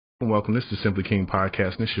Welcome. This is the Simply King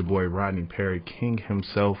podcast, and it's your boy Rodney Perry, King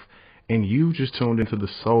himself, and you just tuned into the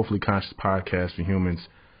Soulfully Conscious podcast for humans,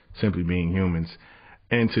 simply being humans.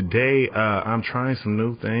 And today, I'm trying some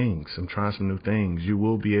new things. You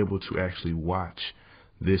will be able to actually watch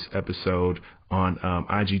this episode on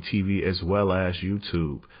IGTV as well as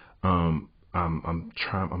YouTube. I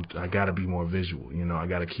gotta be more visual. I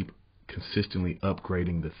gotta keep consistently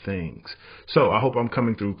upgrading the things. So I hope I'm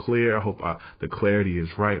coming through clear. I hope the clarity is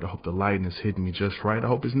right. I hope the lighting is hitting me just right. I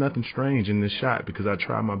hope there's nothing strange in this shot because I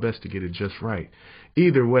try my best to get it just right.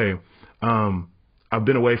 Either way, I've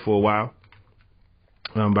been away for a while,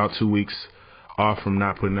 about 2 weeks off from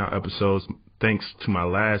not putting out episodes, thanks to my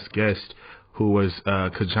last guest, who was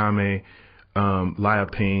Kajame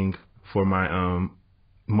Liaping, for my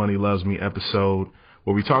Money Loves Me episode,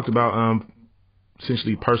 where we talked about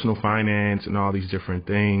essentially personal finance and all these different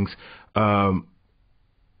things. And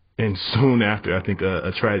soon after, I think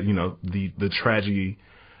the tragedy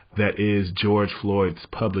that is George Floyd's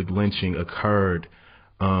public lynching occurred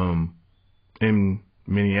in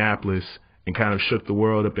Minneapolis and kind of shook the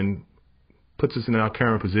world up and puts us in our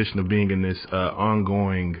current position of being in this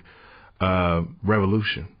ongoing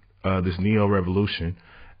revolution, this neo-revolution.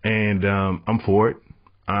 And I'm for it.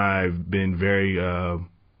 I've been very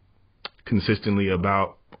consistently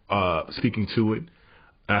about speaking to it.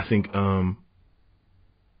 I think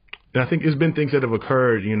it's been things that have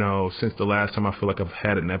occurred, since the last time I feel like I've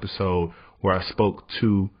had an episode where I spoke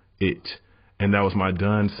to it, and that was my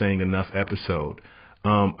Done Saying Enough episode.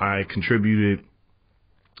 I contributed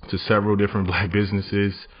to several different black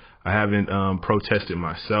businesses. I haven't protested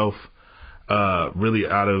myself, really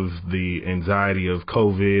out of the anxiety of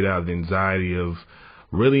COVID, out of the anxiety of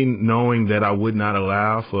really knowing that I would not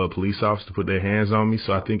allow for a police officer to put their hands on me.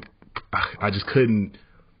 So I think I just couldn't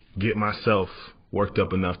get myself worked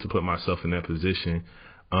up enough to put myself in that position.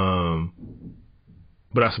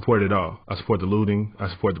 But I support it all. I support the looting. I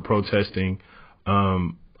support the protesting.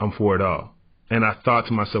 I'm for it all. And I thought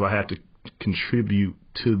to myself, I have to contribute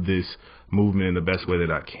to this movement in the best way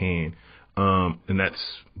that I can. And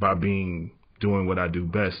that's by doing what I do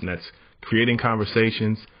best. And that's creating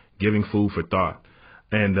conversations, giving food for thought.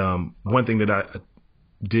 And one thing that I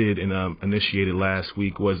did and initiated last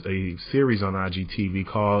week was a series on IGTV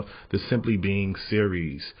called the Simply Being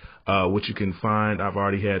series, which you can find. I've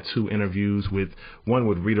already had 2 interviews one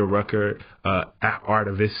with Rita Rucker,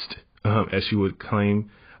 artivist, as she would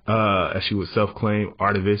self-claim,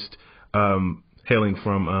 artivist, hailing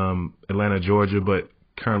from Atlanta, Georgia, but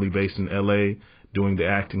currently based in LA, doing the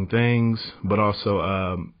acting things, but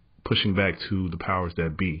also pushing back to the powers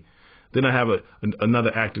that be. Then I have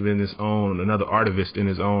another active in his own, another artivist in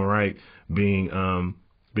his own right, being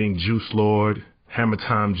Juice Lord, Hammer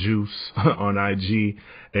Time Juice on IG,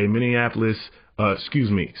 a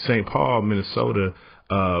St. Paul, Minnesota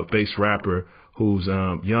based rapper who's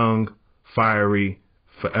young, fiery,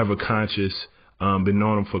 forever conscious. Been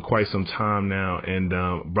knowing him for quite some time now, and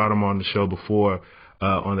brought him on the show before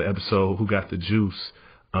on the episode Who Got the Juice.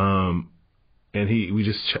 And we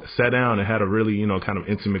just sat down and had a really, kind of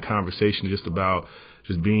intimate conversation just about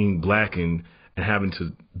just being black and having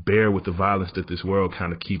to bear with the violence that this world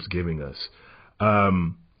kind of keeps giving us.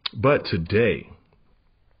 But today,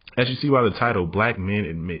 as you see by the title, Black Men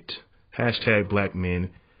Admit,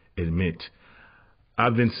 #BlackMenAdmit,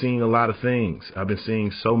 I've been seeing a lot of things. I've been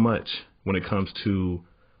seeing so much when it comes to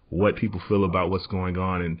what people feel about what's going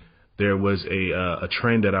on. And there was a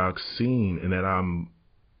trend that I've seen and that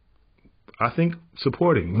I think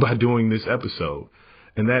supporting by doing this episode,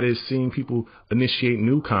 and that is seeing people initiate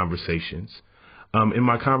new conversations. In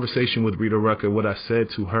my conversation with Rita Rucker, what I said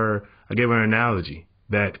to her, I gave her an analogy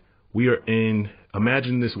that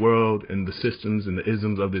imagine this world and the systems and the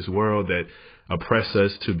isms of this world that oppress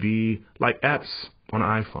us to be like apps on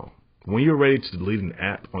an iPhone. When you're ready to delete an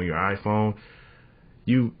app on your iPhone,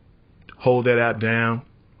 you hold that app down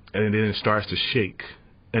and then it starts to shake,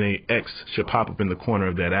 and an X should pop up in the corner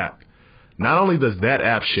of that app. Not only does that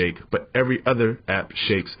app shake, but every other app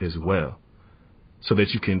shakes as well, so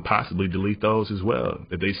that you can possibly delete those as well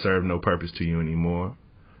if they serve no purpose to you anymore.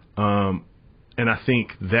 And I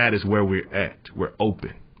think that is where we're at. We're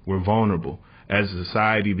open. We're vulnerable as a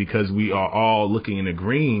society because we are all looking and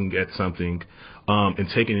agreeing at something and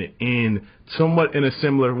taking it in somewhat in a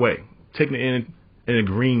similar way, taking it in and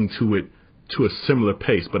agreeing to it to a similar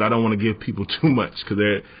pace. But I don't want to give people too much because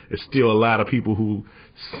there is still a lot of people who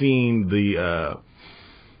seen the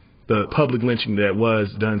public lynching that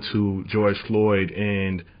was done to George Floyd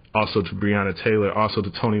and also to Breonna Taylor, also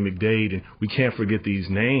to Tony McDade, and we can't forget these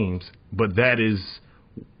names, but that is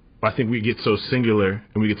I think we get so singular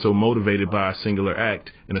and we get so motivated by a singular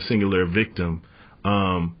act and a singular victim.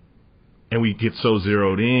 And we get so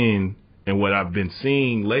zeroed in. And what I've been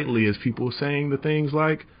seeing lately is people saying the things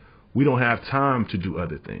like, we don't have time to do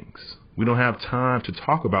other things. We don't have time to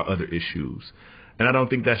talk about other issues. And I don't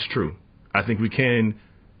think that's true. I think we can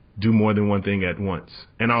do more than one thing at once.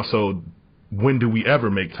 And also, when do we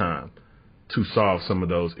ever make time to solve some of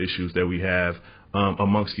those issues that we have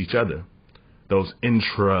amongst each other? Those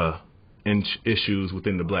issues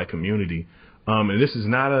within the black community. And this is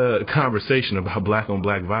not a conversation about black on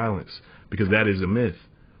black violence, because that is a myth.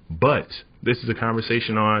 But this is a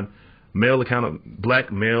conversation on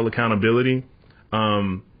black male accountability,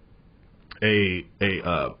 a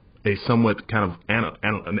somewhat kind of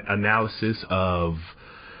analysis of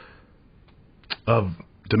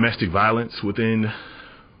domestic violence within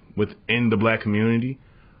the black community,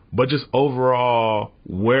 but just overall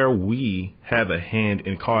where we have a hand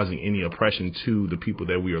in causing any oppression to the people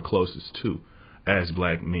that we are closest to as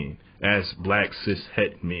black men, as black cis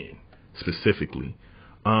het men specifically.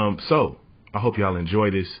 So I hope y'all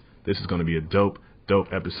enjoy this. This is going to be a dope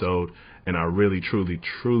episode. And I really,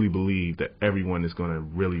 truly believe that everyone is going to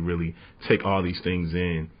really take all these things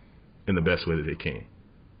in the best way that they can.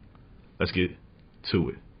 Let's get to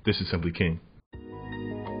it. This is Simply King.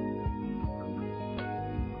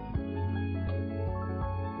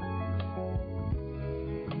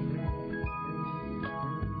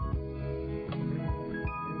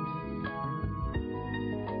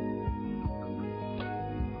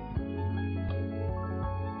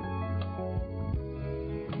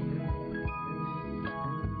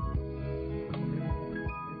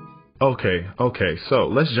 Okay. So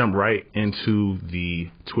let's jump right into the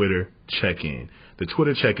Twitter check-in. The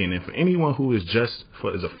Twitter check-in, and for anyone who is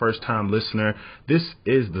is a first-time listener, this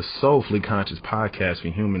is the Soulfully Conscious podcast for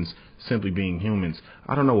humans simply being humans.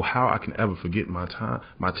 I don't know how I can ever forget my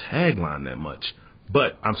tagline that much,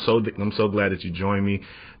 but I'm so glad that you joined me.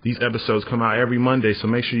 These episodes come out every Monday, so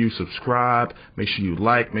make sure you subscribe, make sure you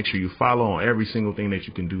like, make sure you follow on every single thing that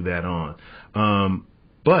you can do that on.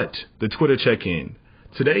 But the Twitter check-in.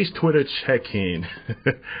 Today's Twitter check-in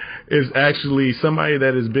is actually somebody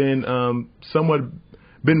that has been somewhat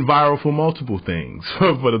been viral for multiple things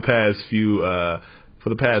for the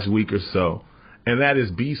past week or so, and that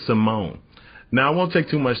is B. Simone. Now, I won't take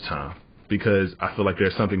too much time because I feel like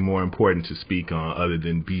there's something more important to speak on other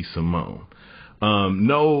than B. Simone.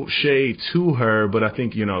 No shade to her, but I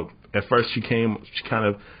think, at first she kind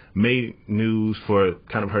of made news for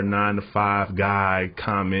kind of her 9-to-5 guy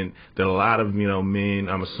comment that a lot of, men,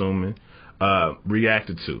 I'm assuming,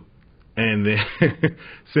 reacted to. And then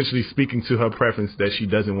essentially speaking to her preference that she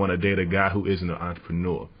doesn't want to date a guy who isn't an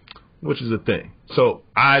entrepreneur, which is a thing. So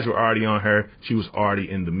eyes were already on her. She was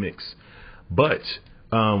already in the mix. But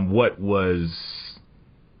what was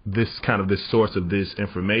this source of this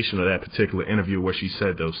information, or that particular interview where she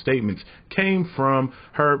said those statements, came from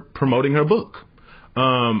her promoting her book.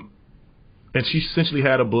 And she essentially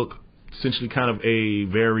had a book, essentially kind of a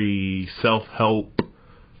very self-help,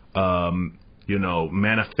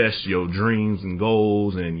 manifest your dreams and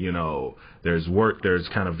goals. And, there's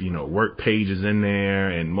kind of, work pages in there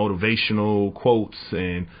and motivational quotes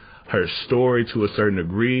and her story to a certain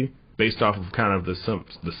degree based off of kind of the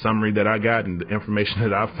summary that I got and the information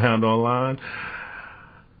that I found online.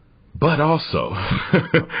 But also,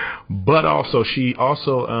 she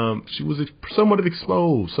was somewhat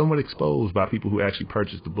exposed by people who actually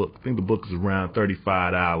purchased the book. I think the book is around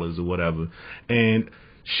 $35 or whatever. And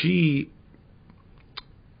she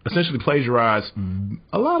essentially plagiarized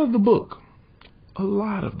a lot of the book.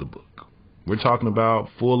 We're talking about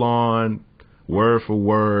full on, word for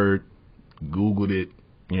word, Googled it,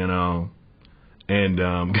 and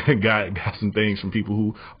got some things from people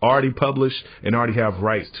who already published and already have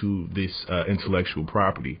rights to this intellectual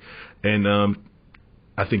property. And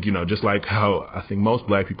I think, just like how I think most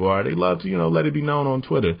black people are, they love to, let it be known on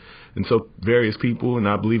Twitter. And so various people, and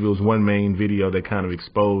I believe it was one main video that kind of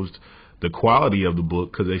exposed the quality of the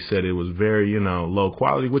book, because they said it was very, low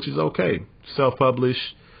quality, which is okay.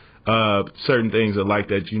 Self-published, certain things are like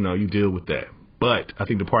that, you deal with that. But I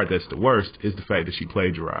think the part that's the worst is the fact that she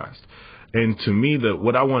plagiarized. And to me,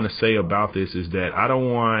 what I want to say about this is that I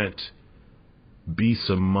don't want B.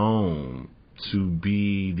 Simone to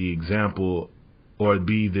be the example or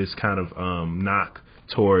be this kind of knock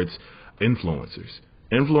towards influencers.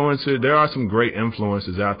 There are some great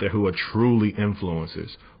influencers out there who are truly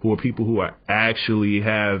influencers, who are people who are actually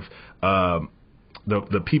have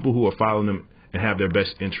the people who are following them and have their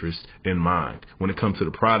best interest in mind. When it comes to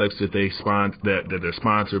the products that that they're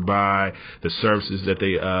sponsored by, the services that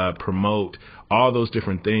they promote, all those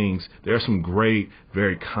different things, there are some great,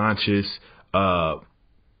 very conscious,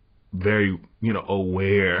 very,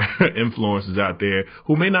 aware influencers out there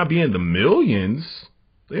who may not be in the millions.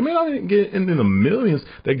 They may not get into the millions.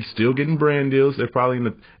 They're still getting brand deals. They're probably in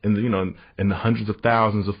the hundreds of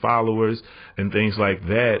thousands of followers and things like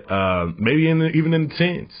that. Maybe even in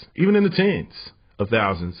the tens of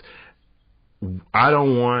thousands. I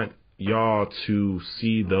don't want y'all to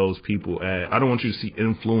see those people I don't want you to see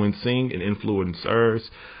influencing and influencers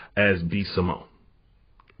as B. Simone,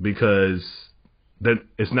 because that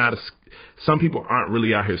it's not some people aren't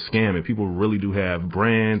really out here scamming. People really do have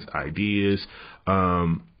brands, ideas,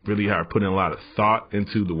 really are putting a lot of thought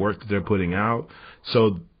into the work that they're putting out.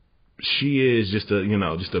 So she is just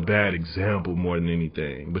a bad example more than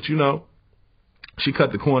anything. But she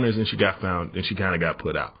cut the corners and she got found and she kind of got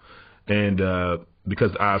put out. And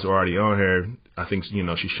because the eyes were already on her, I think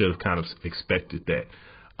she should have kind of expected that.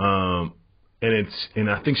 And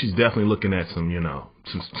I think she's definitely looking at some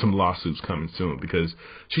lawsuits coming soon, because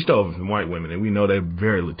she stole from white women, and we know they're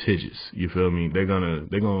very litigious. You feel me? They're gonna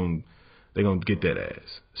get that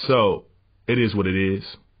ass. So it is what it is.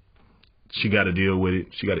 She got to deal with it.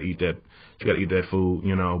 She got to eat that. She got to eat that food,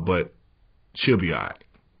 But she'll be all right.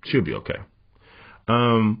 She'll be okay.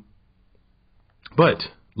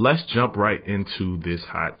 But let's jump right into this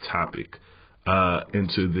hot topic,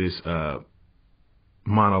 into this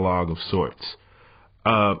monologue of sorts.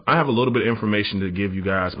 I have a little bit of information to give you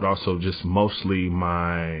guys, but also just mostly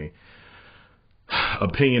my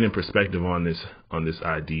opinion and perspective on this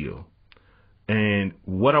ideal. And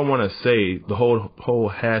what I want to say, the whole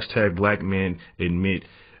hashtag blackmenadmit.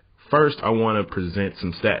 First, I want to present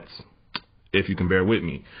some stats, if you can bear with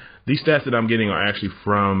me. These stats that I'm getting are actually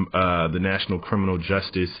from the National Criminal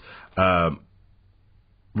Justice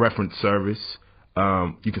Reference Service.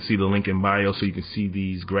 You can see the link in bio, so you can see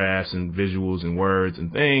these graphs and visuals and words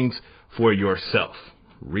and things for yourself.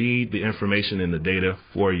 Read the information and the data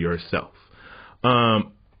for yourself.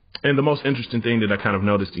 And the most interesting thing that I kind of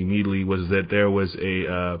noticed immediately was that there was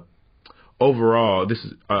a overall, this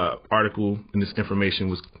article and this information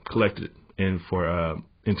was collected in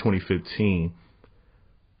 2015.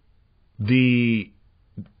 And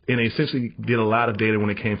they essentially did a lot of data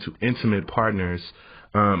when it came to intimate partners.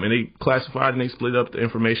 And they classified and they split up the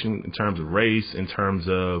information in terms of race, in terms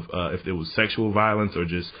of if it was sexual violence or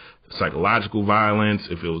just psychological violence,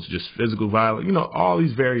 if it was just physical violence, all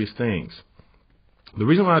these various things. The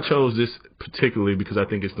reason why I chose this particularly, because I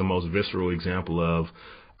think it's the most visceral example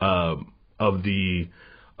of the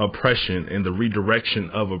oppression and the redirection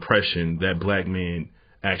of oppression that black men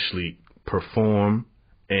actually perform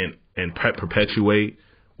and perpetuate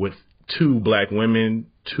with two black women,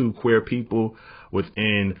 two queer people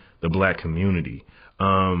within the black community.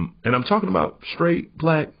 And I'm talking about straight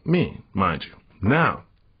black men, mind you. Now,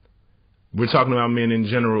 we're talking about men in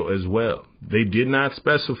general as well. They did not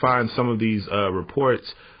specify in some of these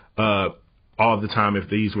reports all the time if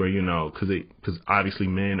these were, because obviously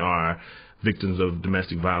men are victims of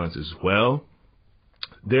domestic violence as well.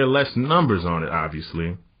 There are less numbers on it,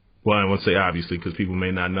 obviously. Well, I won't say obviously because people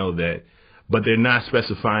may not know that, but they're not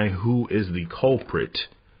specifying who is the culprit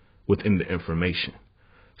within the information.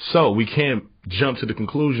 So we can't jump to the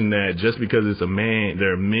conclusion that just because it's a man,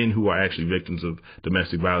 there are men who are actually victims of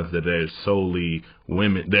domestic violence, that there's solely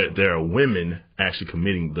women, that there are women actually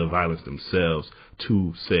committing the violence themselves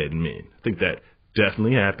to said men. I think that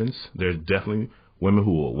definitely happens. There's definitely women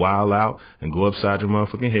who will wild out and go upside your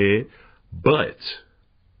motherfucking head, but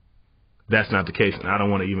that's not the case. And I don't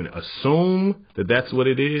want to even assume that that's what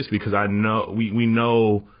it is, because I know we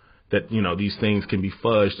know that, these things can be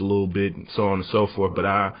fudged a little bit and so on and so forth. But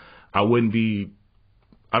I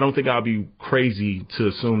don't think I'll be crazy to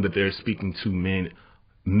assume that they're speaking to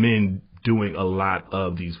men doing a lot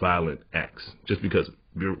of these violent acts just because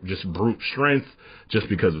just brute strength, just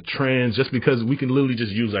because of trends, just because we can literally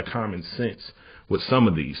just use our common sense with some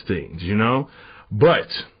of these things, But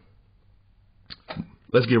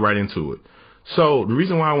let's get right into it. So the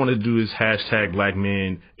reason why I want to do this hashtag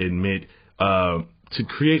blackmenadmit, to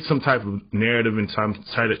create some type of narrative and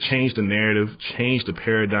try to change the narrative, change the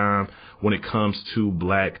paradigm when it comes to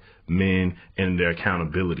black men and their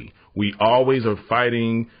accountability. We always are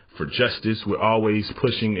fighting for justice. We're always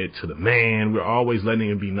pushing it to the man. We're always letting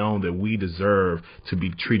it be known that we deserve to be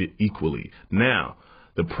treated equally. Now,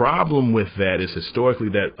 the problem with that is historically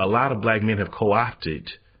that a lot of black men have co-opted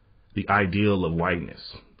the ideal of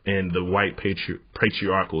whiteness. in the white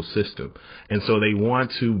patriarchal system. And so they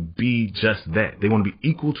want to be just that. They want to be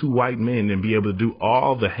equal to white men and be able to do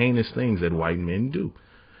all the heinous things that white men do.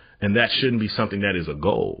 And that shouldn't be something that is a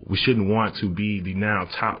goal. We shouldn't want to be the now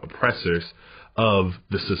top oppressors of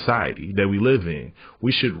the society that we live in.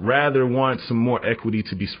 We should rather want some more equity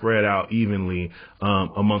to be spread out evenly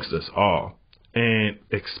amongst us all, and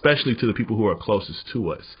especially to the people who are closest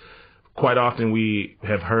to us. Quite often we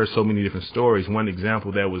have heard so many different stories. One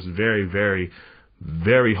example that was very, very,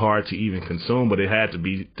 very hard to even consume, but it had to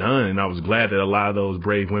be done, and I was glad that a lot of those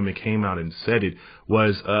brave women came out and said it,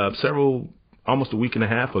 was almost a week and a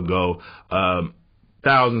half ago,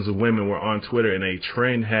 thousands of women were on Twitter, and a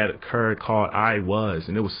trend had occurred called I Was.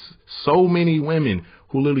 And there was so many women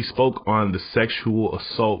who literally spoke on the sexual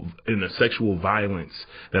assault and the sexual violence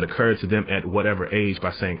that occurred to them at whatever age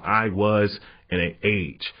by saying I was and an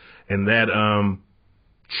age. And that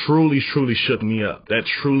truly, truly shook me up. That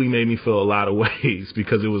truly made me feel a lot of ways,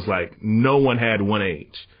 because it was like no one had one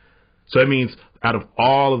age. So that means out of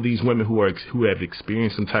all of these women who have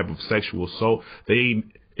experienced some type of sexual assault, they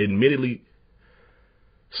admittedly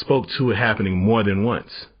spoke to it happening more than once.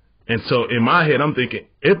 And so in my head, I'm thinking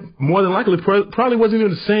it more than likely probably wasn't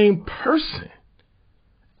even the same person.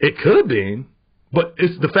 It could have been, but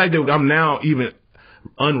it's the fact that I'm now even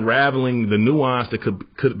unraveling the nuance that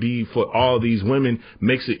could be for all these women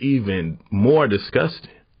makes it even more disgusting.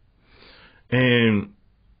 And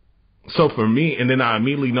so for me, and then I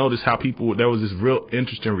immediately noticed how there was this real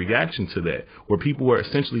interesting reaction to that, where people were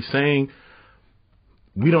essentially saying,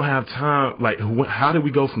 we don't have time. Like, how did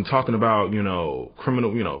we go from talking about,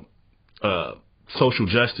 criminal, social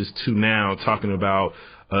justice to now talking about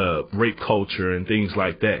rape culture and things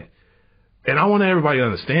like that? And I want everybody to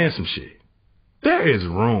understand some shit. There is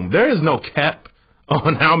room. There is no cap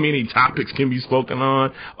on how many topics can be spoken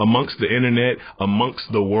on amongst the internet,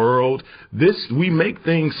 amongst the world. We make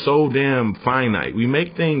things so damn finite. We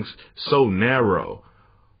make things so narrow.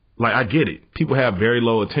 Like, I get it. People have very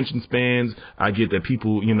low attention spans. I get that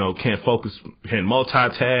people, can't focus, can't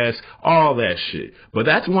multitask, all that shit. But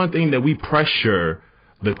that's one thing that we pressure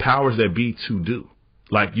the powers that be to do.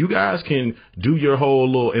 Like, you guys can do your whole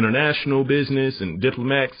little international business and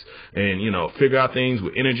diplomats and, figure out things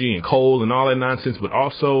with energy and coal and all that nonsense, but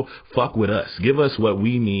also fuck with us. Give us what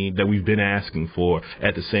we need that we've been asking for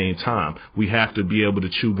at the same time. We have to be able to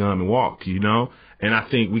chew gum and walk, And I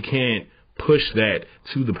think we can't push that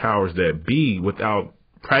to the powers that be without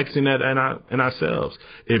practicing that in ourselves.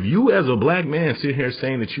 If you as a black man sit here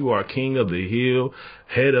saying that you are king of the hill,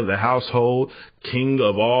 head of the household, king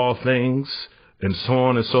of all things, and so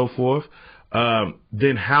on and so forth,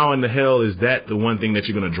 then how in the hell is that the one thing that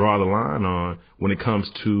you're going to draw the line on when it comes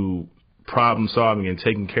to problem solving and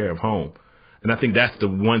taking care of home? And I think that's the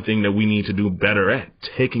one thing that we need to do better at,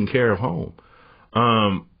 taking care of home.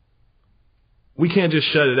 We can't just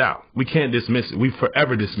shut it out. We can't dismiss it. We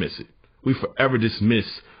forever dismiss it. We forever dismiss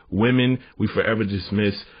women. We forever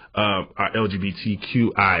dismiss our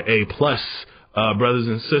LGBTQIA plus brothers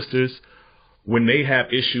and sisters when they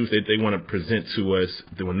have issues that they want to present to us,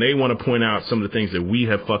 when they want to point out some of the things that we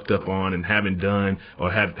have fucked up on and haven't done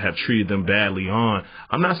or have treated them badly on.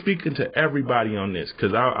 I'm not speaking to everybody on this,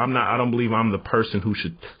 because I don't believe I'm the person who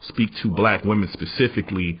should speak to black women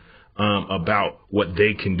specifically about what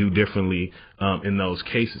they can do differently in those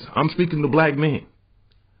cases. I'm speaking to black men.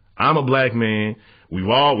 I'm a black man. It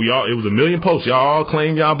was a million posts. Y'all all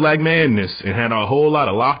claim y'all black manness and had a whole lot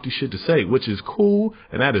of lofty shit to say, which is cool,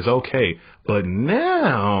 and that is okay. But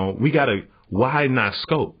now we got to widen our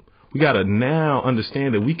scope. We got to now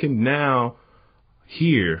understand that we can now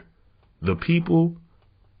hear the people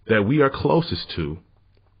that we are closest to,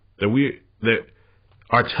 that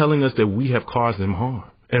are telling us that we have caused them harm.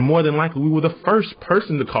 And more than likely, we were the first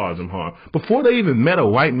person to cause them harm. Before they even met a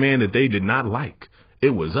white man that they did not like,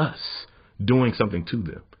 it was us doing something to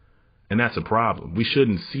them. And that's a problem. We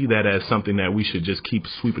shouldn't see that as something that we should just keep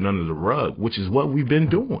sweeping under the rug, which is what we've been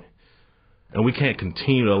doing. And we can't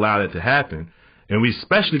continue to allow that to happen. And we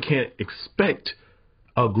especially can't expect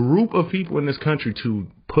a group of people in this country to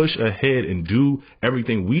push ahead and do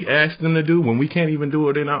everything we ask them to do when we can't even do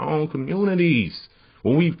it in our own communities.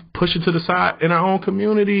 When we push it to the side in our own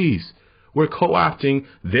communities, we're co-opting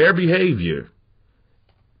their behavior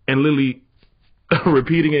and literally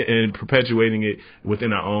repeating it and perpetuating it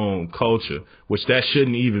within our own culture, which that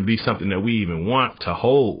shouldn't even be something that we even want to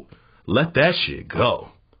hold. Let that shit go.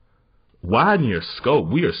 Widen your scope.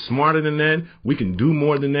 We are smarter than that. We can do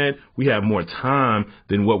more than that. We have more time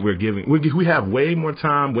than what we're giving. We have way more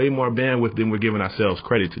time, way more bandwidth than we're giving ourselves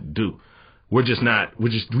credit to we just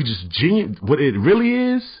genius. What it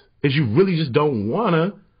really is you really just don't want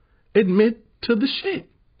to admit to the shit.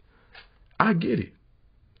 I get it.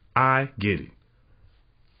 I get it.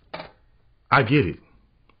 I get it.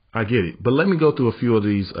 I get it. But let me go through a few of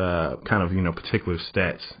these kind of, particular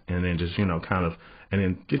stats, and then just, and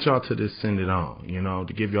then get y'all to just send it on,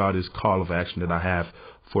 to give y'all this call of action that I have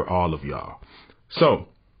for all of y'all. So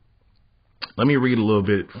let me read a little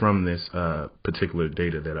bit from this particular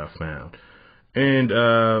data that I found. And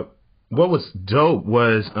what was dope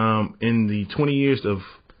was in the 20 years of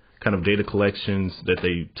kind of data collections that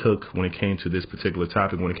they took when it came to this particular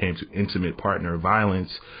topic, when it came to intimate partner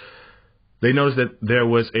violence, they noticed that there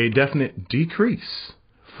was a definite decrease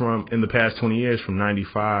in the past 20 years from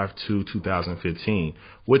 95 to 2015,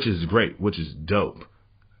 which is great, which is dope.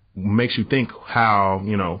 Makes you think how,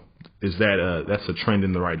 is that that's a trend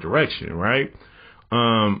in the right direction, right?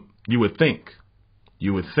 You would think.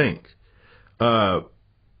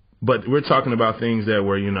 But we're talking about things that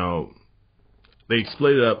were, they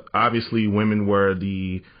split it up. Obviously, women were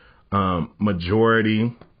the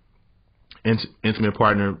majority intimate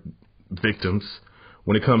partner victims.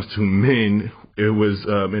 When it comes to men, it was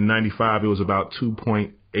in 95, it was about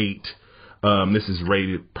 2.8. This is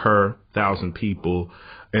rated per 1,000 people.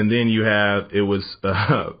 And then it was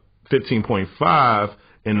 15.5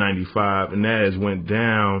 in 95, and that went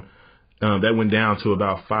down. That went down to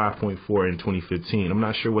about 5.4 in 2015. I'm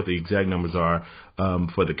not sure what the exact numbers are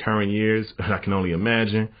for the current years. I can only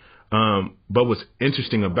imagine. But what's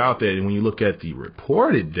interesting about that, and when you look at the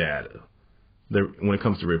reported data, when it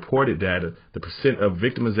comes to reported data, the percent of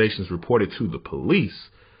victimizations reported to the police,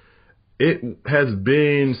 it has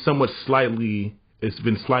been slightly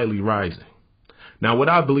rising. Now, what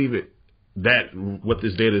I believe what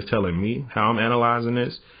this data is telling me, how I'm analyzing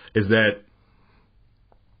this, is that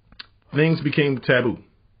things became taboo.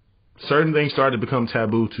 Certain things started to become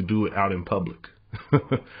taboo to do it out in public.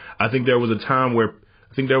 I think there was a time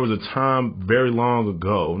very long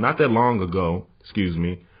ago, not that long ago,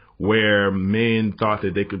 where men thought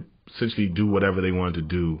that they could essentially do whatever they wanted to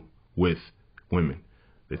do with women.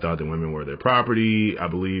 They thought that women were their property. I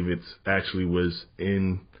believe it actually was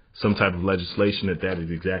in some type of legislation that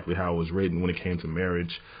is exactly how it was written when it came to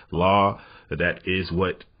marriage law, that is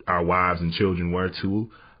what our wives and children were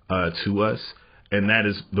to us, and that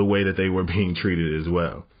is the way that they were being treated as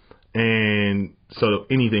well. And so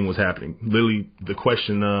anything was happening. Literally, the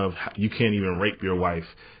question of you can't even rape your wife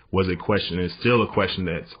was a question. It's still a question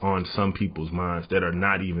that's on some people's minds that are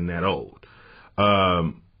not even that old,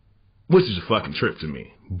 which is a fucking trip to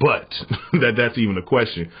me. But that's even a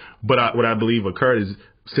question. But what I believe occurred is,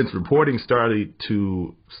 since reporting started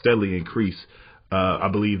to steadily increase, I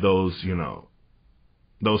believe those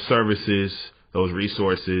services, those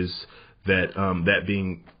resources,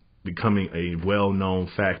 becoming a well-known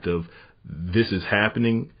fact of this is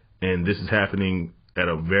happening, and this is happening at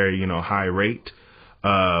a very high rate,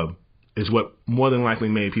 is what more than likely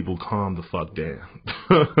made people calm the fuck down,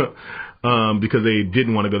 because they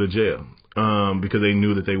didn't want to go to jail, because they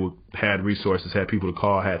knew that they had resources, had people to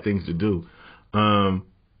call, had things to do.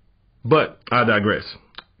 But I digress.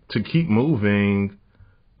 To keep moving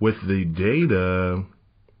with the data,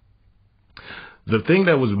 the thing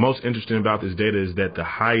that was most interesting about this data is that the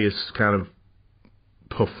highest kind of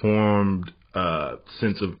performed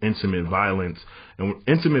sense of intimate violence, and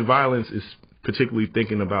intimate violence is particularly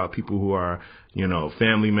thinking about people who are,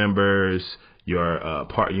 family members, your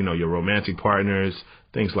your romantic partners,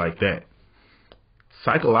 things like that.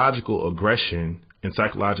 Psychological aggression and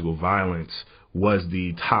psychological violence was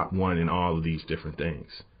the top one in all of these different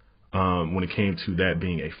things. When it came to that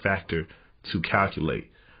being a factor to calculate,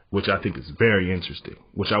 which I think is very interesting,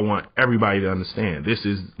 which I want everybody to understand. This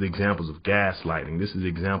is the examples of gaslighting. This is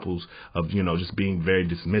examples of, just being very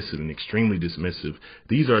dismissive and extremely dismissive.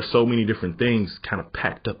 These are so many different things kind of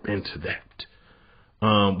packed up into that,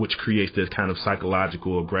 which creates this kind of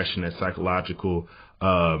psychological aggression, that psychological,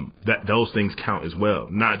 that those things count as well.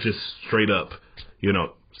 Not just straight up,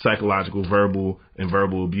 psychological,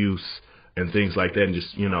 verbal abuse and things like that, and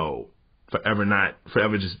just,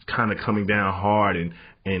 forever just kind of coming down hard and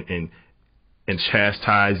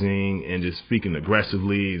chastising and just speaking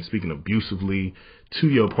aggressively and speaking abusively to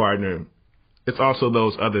your partner. It's also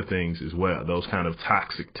those other things as well, those kind of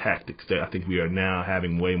toxic tactics that I think we are now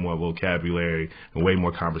having way more vocabulary and way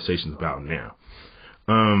more conversations about now.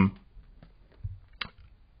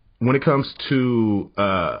 When it comes to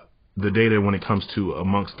the data, when it comes to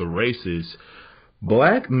amongst the races,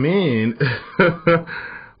 black men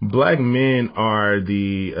are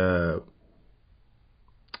the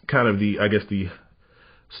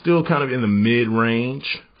still kind of in the mid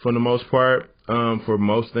range for the most part, for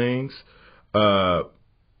most things.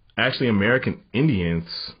 Actually, American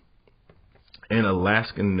Indians and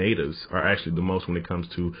Alaskan Natives are actually the most when it comes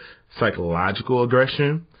to psychological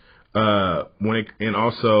aggression.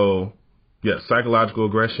 Psychological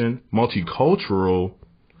aggression, multicultural,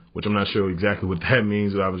 which I'm not sure exactly what that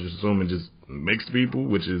means. I was just assuming just mixed people,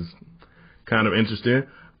 which is kind of interesting.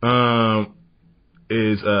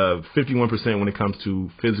 Is 51% when it comes to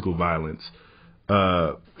physical violence.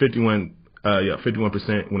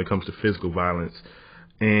 51% when it comes to physical violence.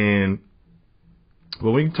 And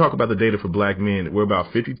when we talk about the data for black men, we're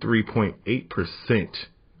about 53.8%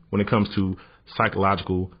 when it comes to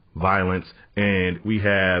psychological violence, and we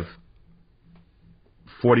have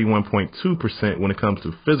 41.2% when it comes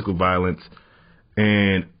to physical violence,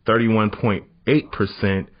 and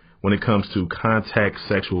 31.8% when it comes to contact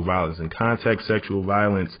sexual violence. And contact sexual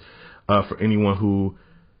violence, for anyone who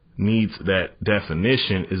needs that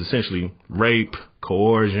definition, is essentially rape,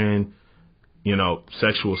 coercion,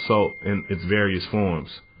 sexual assault in its various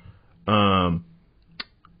forms. Then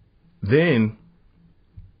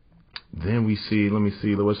we see, let me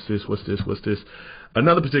see, what's this?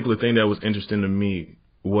 Another particular thing that was interesting to me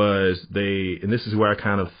was and this is where I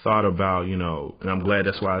kind of thought about, and I'm glad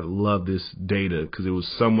that's why I love this data, because it was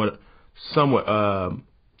somewhat all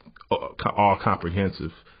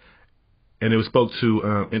comprehensive. And it spoke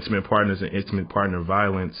to intimate partners and intimate partner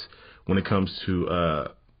violence when it comes to,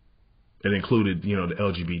 it included,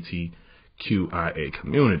 the LGBTQIA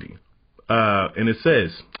community. And it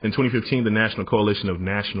says, in 2015, the National Coalition of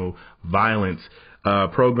National Violence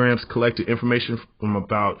Programs collected information from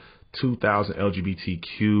about 2,000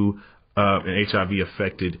 LGBTQ and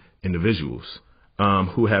HIV-affected individuals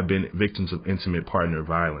who have been victims of intimate partner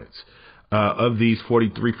violence. Of these,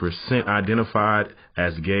 43% identified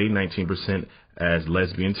as gay, 19% as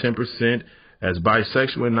lesbian, 10% as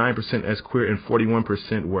bisexual, and 9% as queer, and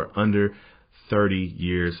 41% were under 30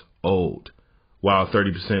 years old, while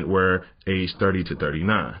 30% were aged 30 to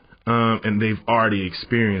 39. And they've already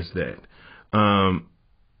experienced that. And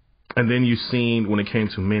then you've seen, when it came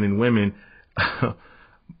to men and women,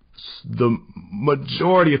 the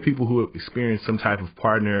majority of people who have experienced some type of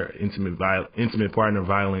intimate partner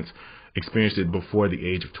violence experienced it before the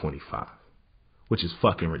age of 25, which is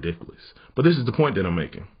fucking ridiculous. But this is the point that I'm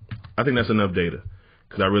making. I think that's enough data,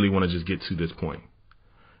 because I really want to just get to this point.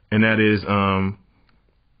 And that is, not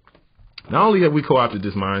only have we co-opted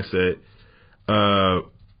this mindset,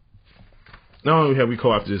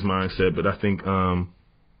 but I think,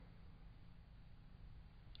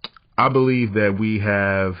 I believe that we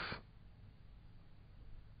have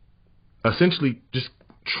essentially just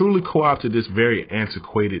truly co-opted this very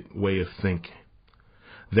antiquated way of thinking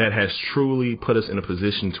that has truly put us in a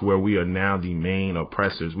position to where we are now the main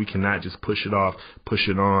oppressors. We cannot just push it off, push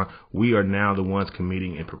it on. We are now the ones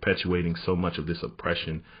committing and perpetuating so much of this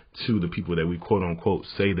oppression to the people that we quote unquote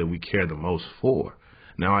say that we care the most for.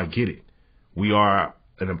 Now I get it. We are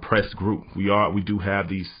an oppressed group. We do have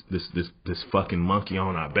this fucking monkey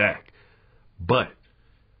on our back. But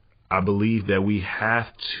I believe that we have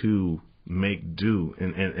to make do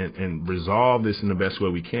and resolve this in the best way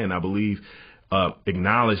we can. I believe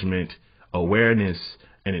acknowledgement, awareness,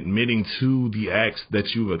 and admitting to the acts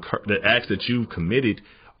that you've committed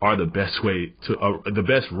are the best way to the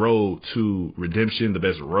best road to redemption, the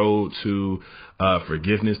best road to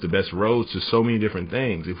forgiveness, the best road to so many different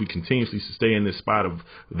things. If we continuously stay in this spot of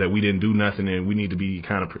that we didn't do nothing and we need to be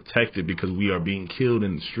kind of protected because we are being killed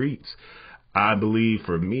in the streets, I believe,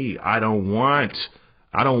 for me, I don't want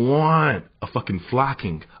a fucking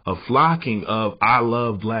flocking of I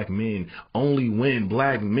love black men only when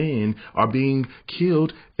black men are being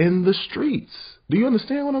killed in the streets. Do you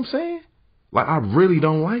understand what I'm saying? Like, I really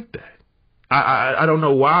don't like that. I don't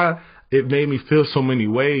know why it made me feel so many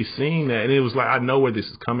ways seeing that. And it was like, I know where this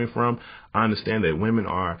is coming from. I understand that women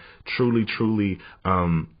are truly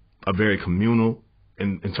a very communal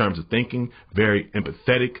in terms of thinking, very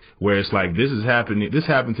empathetic, where it's like, this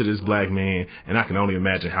happened to this black man, and I can only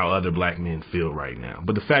imagine how other black men feel right now.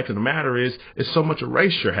 But the fact of the matter is, it's so much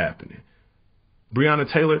erasure happening.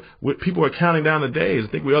 Breonna Taylor, people are counting down the days.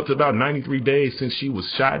 I think we're up to about 93 days since she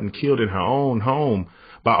was shot and killed in her own home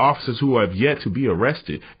by officers who have yet to be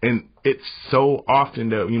arrested. And it's so often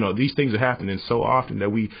that, these things are happening so often that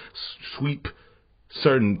we sweep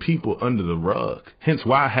certain people under the rug. Hence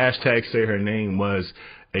why hashtag say her name was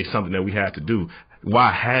something that we have to do.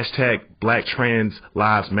 Why hashtag Black Trans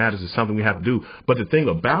Lives Matters is something we have to do. But the thing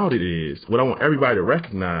about it is, what I want everybody to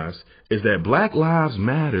recognize is that Black Lives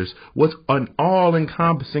Matters was an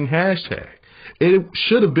all-encompassing hashtag. It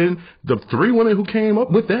should have been the three women who came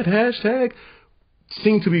up with that hashtag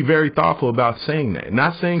seem to be very thoughtful about saying that.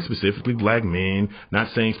 Not saying specifically black men,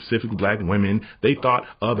 not saying specifically black women. They thought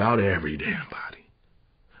about every damn body.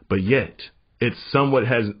 But yet, it somewhat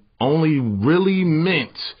has only really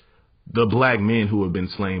meant the black men who have been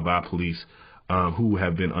slain by police, who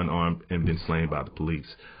have been unarmed and been slain by the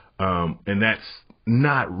police. And that's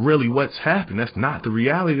not really what's happened. That's not the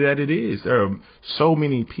reality that it is. There are so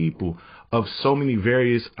many people of so many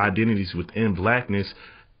various identities within blackness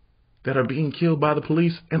that are being killed by the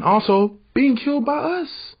police and also being killed by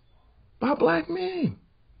us, by black men.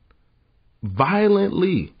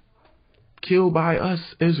 Violently killed by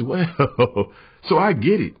us as well. So I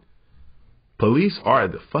get it. Police are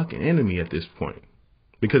the fucking enemy at this point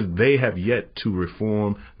because they have yet to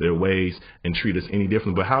reform their ways and treat us any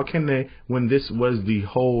different. But how can they when this was the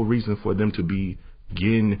whole reason for them to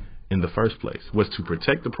begin in the first place, was to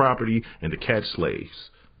protect the property and to catch slaves,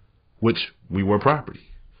 which we were property.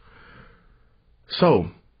 So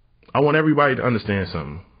I want everybody to understand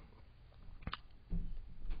something.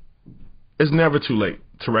 It's never too late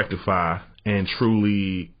to rectify and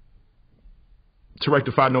truly to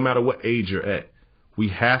rectify no matter what age you're at. We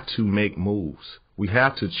have to make moves. We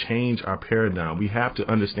have to change our paradigm. We have to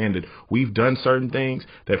understand that we've done certain things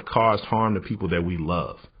that have caused harm to people that we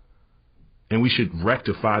love. And we should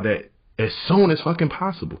rectify that as soon as fucking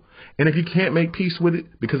possible. And if you can't make peace with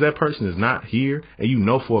it because that person is not here and you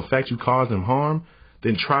know for a fact you caused them harm,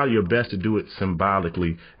 then try your best to do it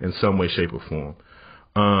symbolically in some way, shape, or form.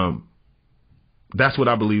 That's what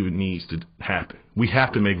I believe it needs to happen. We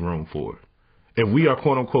have to make room for it. If we are,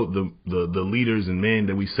 quote unquote, the leaders and men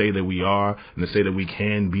that we say that we are and to say that we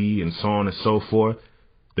can be and so on and so forth,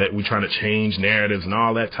 that we're trying to change narratives and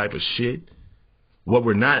all that type of shit, what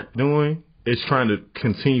we're not doing is trying to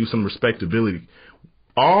continue some respectability.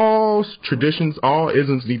 All traditions, all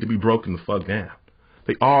isms need to be broken the fuck down.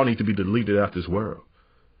 They all need to be deleted out this world.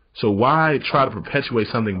 So why try to perpetuate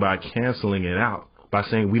something by canceling it out, by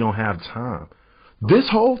saying we don't have time? This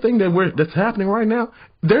whole thing that's happening right now,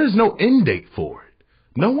 there's no end date for it.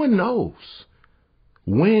 No one knows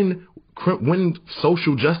when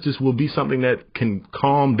social justice will be something that can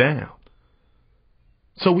calm down.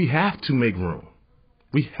 So we have to make room.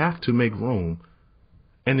 We have to make room,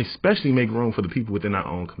 and especially make room for the people within our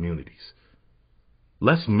own communities.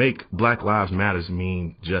 Let's make Black Lives Matter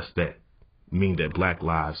mean just that. Mean that Black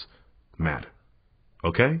Lives matter.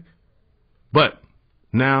 Okay? But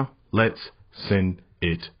now let's send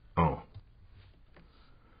it on.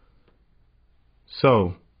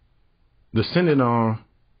 So the send it on,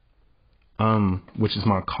 which is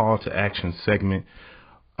my call to action segment,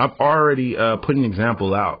 I've already put an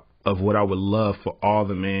example out of what I would love for all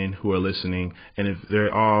the men who are listening, and if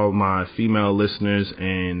they're all my female listeners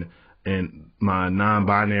and my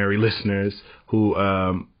non-binary listeners who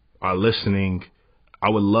are listening, I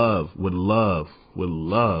would love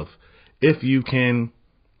if you can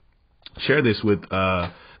share this with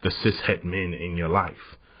the cishet men in your life.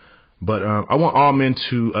 But I want all men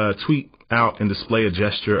to tweet out and display a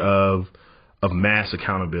gesture of mass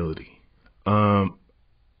accountability.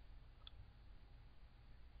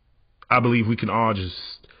 I believe we can all just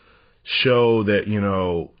show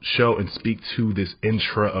and speak to this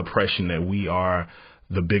intra-oppression that we are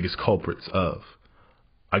the biggest culprits of.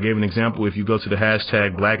 I gave an example. If you go to the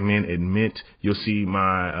hashtag blackmenadmit, you'll see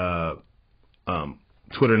my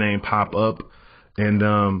Twitter name pop up, and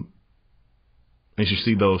you should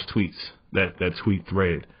see those tweets, that tweet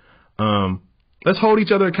thread. Let's hold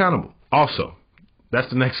each other accountable. Also, that's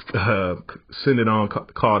the next send it on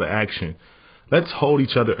call to action. Let's hold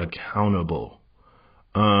each other accountable.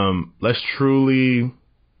 Let's truly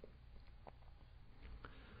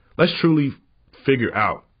figure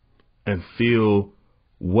out and feel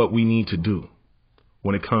what we need to do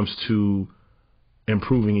when it comes to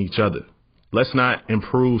improving each other. Let's not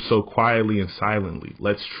improve so quietly and silently.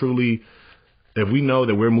 Let's truly, if we know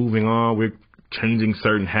that we're moving on, we're changing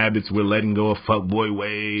certain habits, we're letting go of fuckboy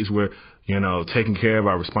ways, we're taking care of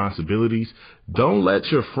our responsibilities. Don't let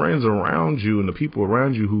your friends around you and the people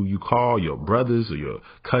around you who you call your brothers or your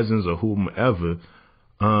cousins or whomever,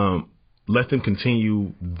 let them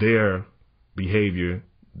continue their behavior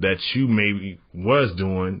that you maybe was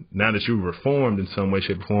doing. Now that you're reformed in some way,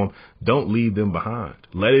 shape, or form, don't leave them behind.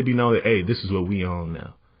 Let it be known that, hey, this is what we own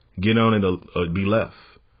now. Get on it or be left.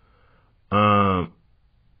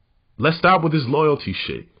 Let's stop with this loyalty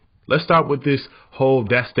shit. Let's stop with this whole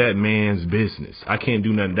that's that man's business. I can't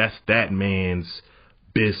do nothing. That's that man's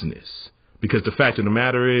business. Because the fact of the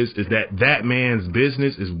matter is that man's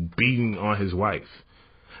business is beating on his wife.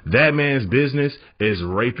 That man's business is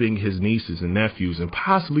raping his nieces and nephews and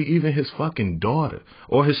possibly even his fucking daughter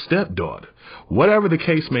or his stepdaughter. Whatever the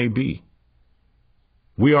case may be,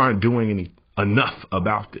 we aren't doing enough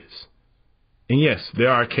about this. And yes, there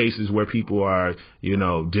are cases where people are,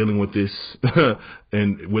 dealing with this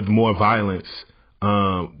and with more violence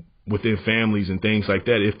within families and things like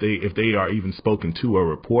that if they are even spoken to or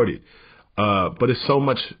reported. But it's so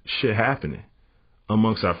much shit happening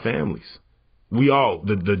amongst our families. We all,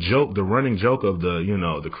 the running joke of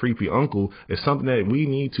the creepy uncle is something that we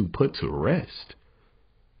need to put to rest.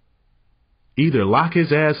 Either lock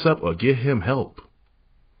his ass up or get him help.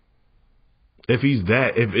 If it's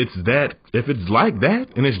like that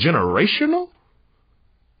and it's generational,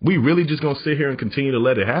 we really just gonna sit here and continue to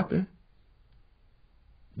let it happen?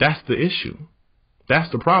 That's the issue. That's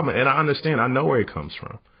the problem. And I understand. I know where it comes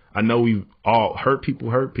from. I know we've all hurt people.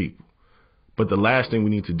 But the last thing we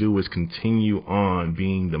need to do is continue on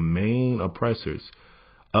being the main oppressors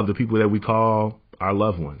of the people that we call our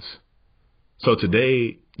loved ones. So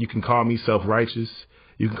today, you can call me self-righteous.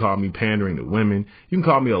 You can call me pandering to women. You can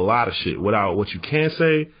call me a lot of shit. What you can't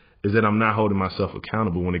say is that I'm not holding myself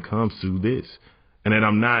accountable when it comes to this. And that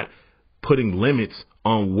I'm not putting limits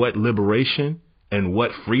on what liberation and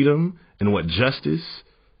what freedom and what justice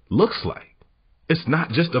looks like. It's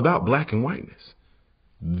not just about black and whiteness.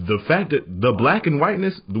 The fact that the black and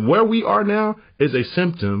whiteness, where we are now, is a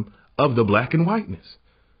symptom of the black and whiteness.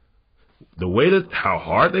 The way that how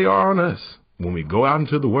hard they are on us when we go out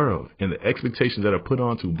into the world and the expectations that are put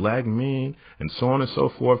onto black men and so on and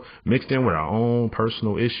so forth, mixed in with our own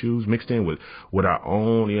personal issues, mixed in with our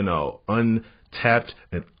own, untapped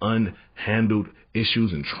and unhandled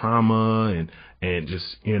issues and trauma and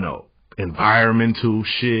just, environmental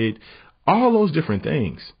shit, all those different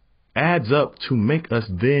things adds up to make us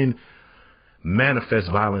then manifest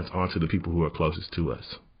violence onto the people who are closest to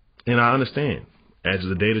us. And I understand, as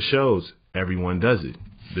the data shows, everyone does it.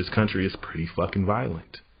 This country is pretty fucking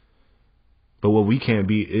violent. But what we can't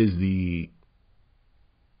be is we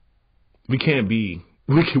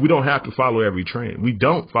don't have to follow every trend. We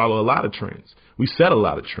don't follow a lot of trends. We set a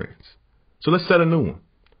lot of trends. So let's set a new one.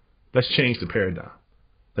 Let's change the paradigm.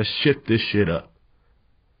 Let's shift this shit up.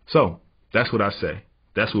 So that's what I say.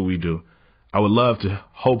 That's what we do. I would love to,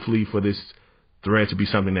 hopefully, for this thread to be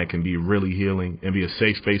something that can be really healing and be a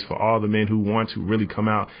safe space for all the men who want to really come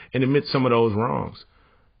out and admit some of those wrongs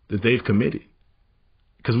that they've committed.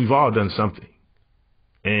 Because we've all done something.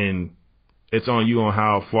 And it's on you on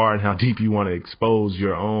how far and how deep you want to expose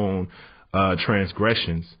your own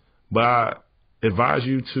transgressions. But I advise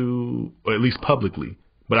you to, or at least publicly,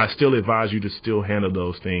 but I still advise you to still handle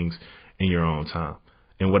those things in your own time,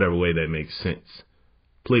 in whatever way that makes sense.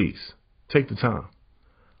 Please take the time.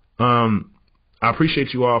 I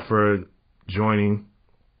appreciate you all for joining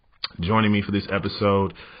me for this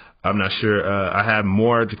episode. I'm not sure. I have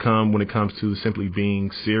more to come when it comes to the Simply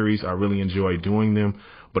Being series. I really enjoy doing them.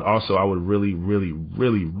 But also, I would really, really,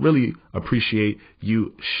 really, really appreciate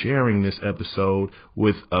you sharing this episode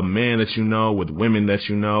with a man that you know, with women that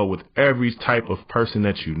you know, with every type of person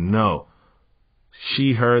that you know.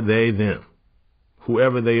 She, her, they, them.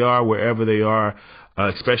 Whoever they are, wherever they are,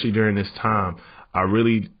 especially during this time. I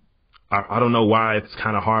don't know why it's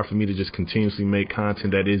kind of hard for me to just continuously make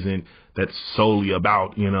content that's solely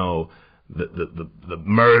about, the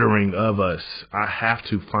murdering of us. I have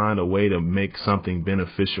to find a way to make something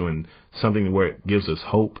beneficial and something where it gives us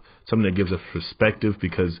hope, something that gives us perspective,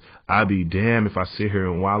 because I'd be damned if I sit here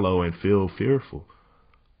and wallow and feel fearful.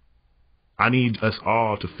 I need us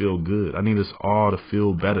all to feel good. I need us all to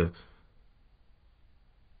feel better.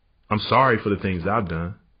 I'm sorry for the things I've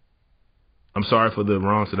done. I'm sorry for the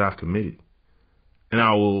wrongs that I've committed. And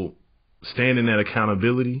I will stand in that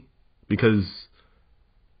accountability, because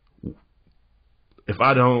if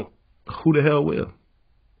I don't, who the hell will?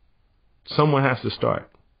 Someone has to start.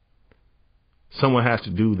 Someone has to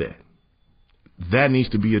do that. That needs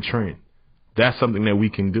to be a trend. That's something that we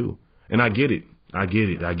can do. And I get it.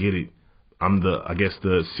 I'm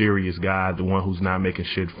the serious guy, the one who's not making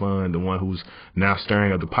shit fun, the one who's now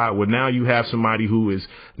stirring up the pot. Well, now you have somebody who is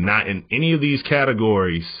not in any of these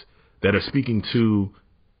categories that are speaking to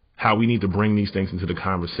how we need to bring these things into the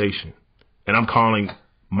conversation. And I'm calling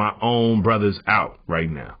my own brothers out right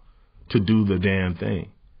now to do the damn thing.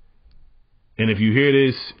 And if you hear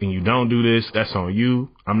this and you don't do this, that's on you.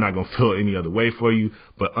 I'm not going to feel any other way for you,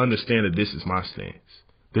 but understand that this is my stance.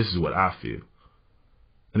 This is what I feel.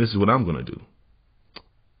 And this is what I'm going to do.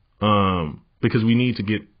 Because we need to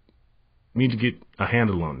get a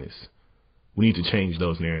handle on this. We need to change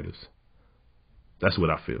those narratives. That's what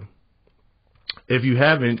I feel. If you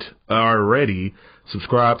haven't already,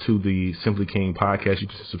 subscribe to the Simply King podcast. You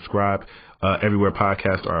can subscribe everywhere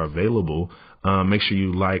podcasts are available. Make sure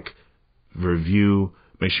you like, review,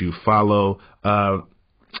 make sure you follow.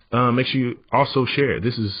 Make sure you also share.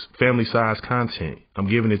 This is family size content. I'm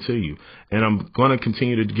giving it to you, and I'm going to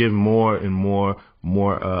continue to give more and more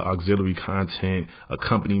auxiliary content,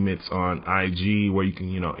 accompaniments on IG where you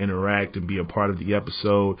can, interact and be a part of the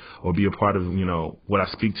episode or be a part of, what I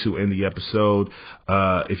speak to in the episode.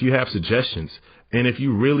 If you have suggestions, and if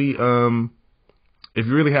you really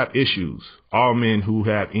have issues, all men who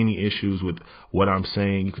have any issues with what I'm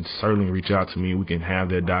saying, you can certainly reach out to me. We can have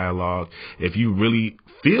that dialogue. If you really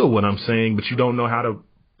feel what I'm saying, but you don't know how to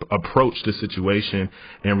approach the situation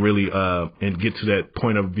and really and get to that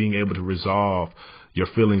point of being able to resolve your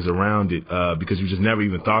feelings around it, because you just never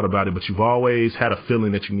even thought about it, but you've always had a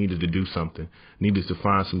feeling that you needed to do something, needed to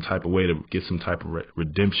find some type of way to get some type of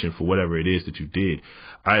redemption for whatever it is that you did.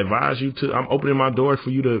 I advise you I'm opening my door for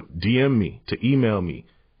you to DM me, to email me.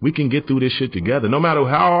 We can get through this shit together. No matter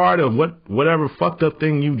how hard or whatever fucked up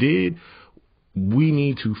thing you did, we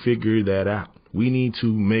need to figure that out. We need to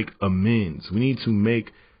make amends. We need to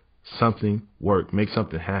make something work, make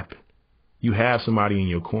something happen. You have somebody in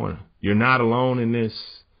your corner. You're not alone in this.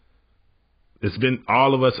 It's been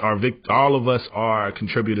all of us are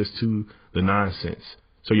contributors to the nonsense.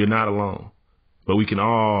 So you're not alone. But we can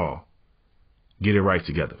all get it right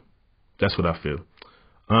together. That's what I feel.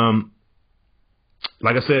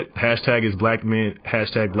 Like I said, hashtag is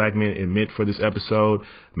blackmenadmit for this episode.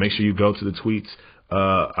 Make sure you go to the tweets.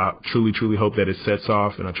 I truly hope that it sets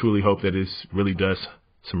off, and I truly hope that it really does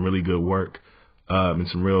some really good work and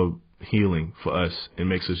some real healing for us and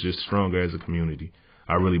makes us just stronger as a community.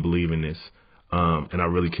 I really believe in this, and I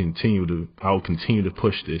will continue to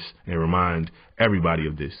push this and remind everybody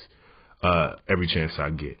of this every chance I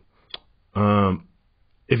get.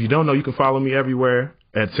 If you don't know, you can follow me everywhere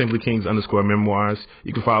at SimplyKings_memoirs.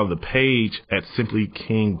 You can follow the page at Simply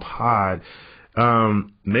King Pod.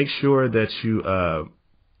 Make sure that you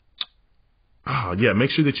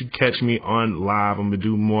make sure that you catch me on live. I'm gonna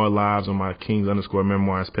do more lives on my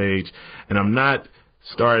Kings_memoirs page, and I'm not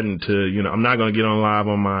starting to, I'm not gonna get on live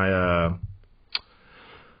on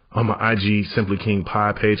my IG Simply King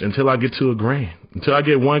Pod page until I get to 1,000,000, until I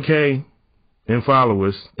get 1K in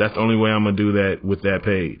followers. That's the only way I'm gonna do that with that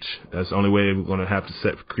page. That's the only way we're gonna have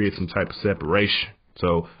to create some type of separation.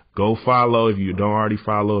 So go follow if you don't already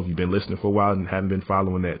follow. If you've been listening for a while and haven't been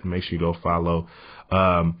following that, make sure you go follow.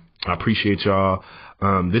 I appreciate y'all.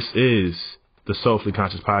 This is the Soulfully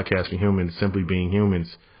Conscious Podcast for Humans, Simply Being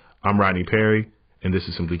Humans. I'm Rodney Perry, and this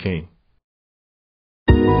is Simply King.